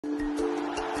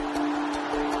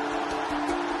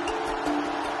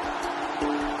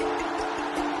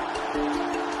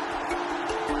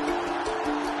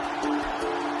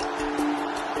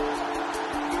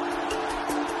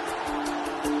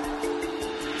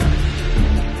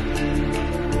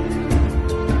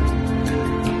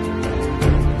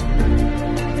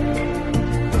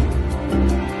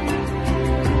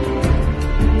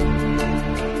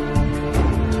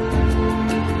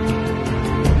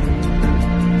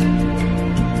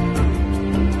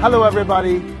Hello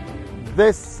everybody,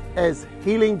 this is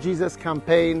Healing Jesus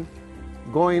campaign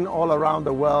going all around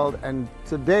the world, and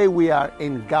today we are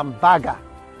in Gambaga.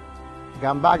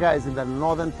 Gambaga is in the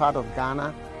northern part of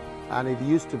Ghana, and it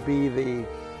used to be the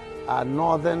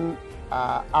northern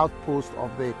outpost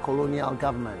of the colonial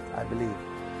government, I believe.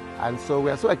 And so we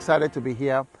are so excited to be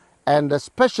here, and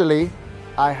especially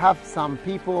I have some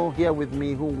people here with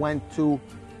me who went to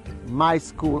my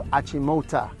school,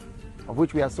 Achimota, of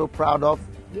which we are so proud of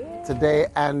today.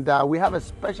 And we have a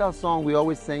special song we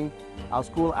always sing, our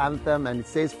school anthem, and it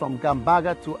says from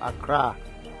Gambaga to Accra.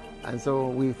 And so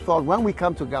we thought when we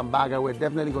come to Gambaga, we're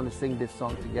definitely going to sing this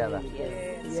song together.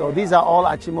 Yes. So these are all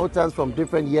Achimotas from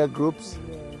different year groups,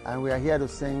 and we are here to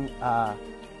sing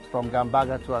from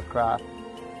Gambaga to Accra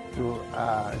to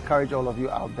encourage all of you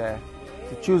out there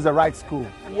to choose the right school.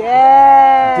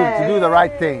 Yeah. To do the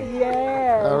right thing.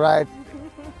 Yeah. All right.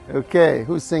 Okay,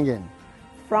 who's singing?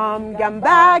 From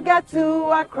Gambaga to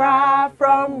Accra,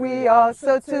 from we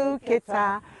also to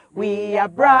Kita. We are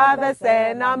brothers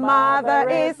and our mother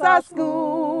is our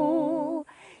school.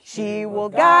 She will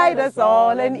guide us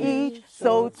all and each,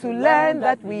 so to learn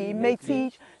that we may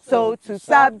teach, so to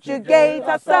subjugate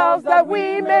ourselves that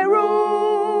we may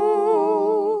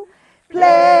rule.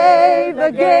 Play the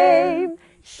game,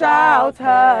 shout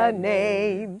her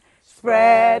name,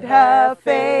 spread her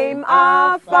fame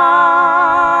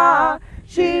afar.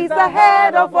 She's the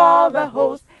head of all the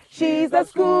host. She's the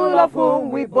school of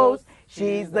whom we boast.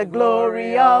 She's the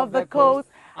glory of the coast.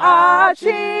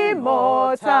 Achimota.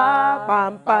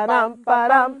 Pam padam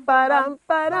padam padam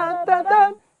padam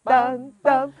dum dum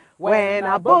dum. When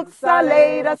our books are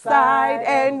laid aside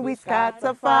and we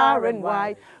scatter far and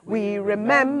wide, we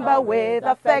remember with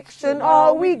affection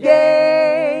all we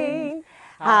gain.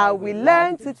 How we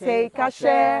learn to take our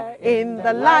share in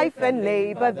the life and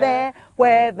labor there,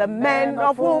 where the men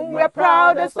of whom we're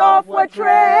proudest of were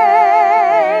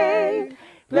trained.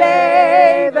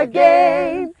 Play the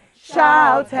game,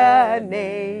 shout her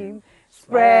name,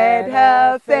 spread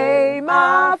her fame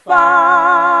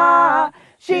afar.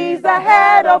 She's the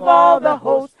head of all the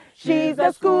hosts, she's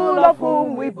the school of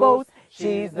whom we boast,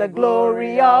 she's the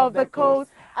glory of the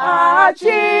coast.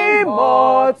 Achimota.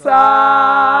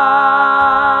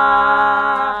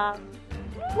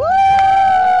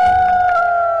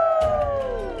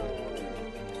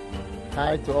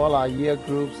 Hi to all our year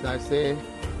groups, and I say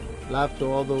love to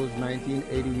all those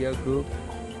 1980 year groups.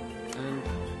 And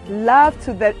love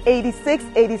to the 86,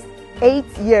 88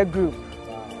 year group.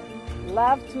 wow.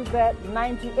 Love to the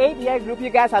 98 year group. You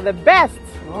guys are the best.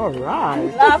 All right.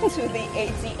 Love to the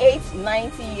 88,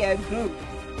 90 year group.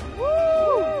 Woo!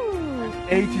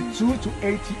 82 to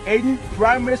 88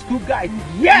 primary school guys.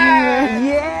 Yeah!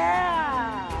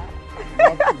 Yeah.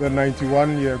 The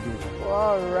 91 year group.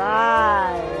 All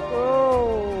right.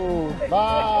 Oh.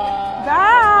 Bye.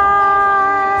 Bye.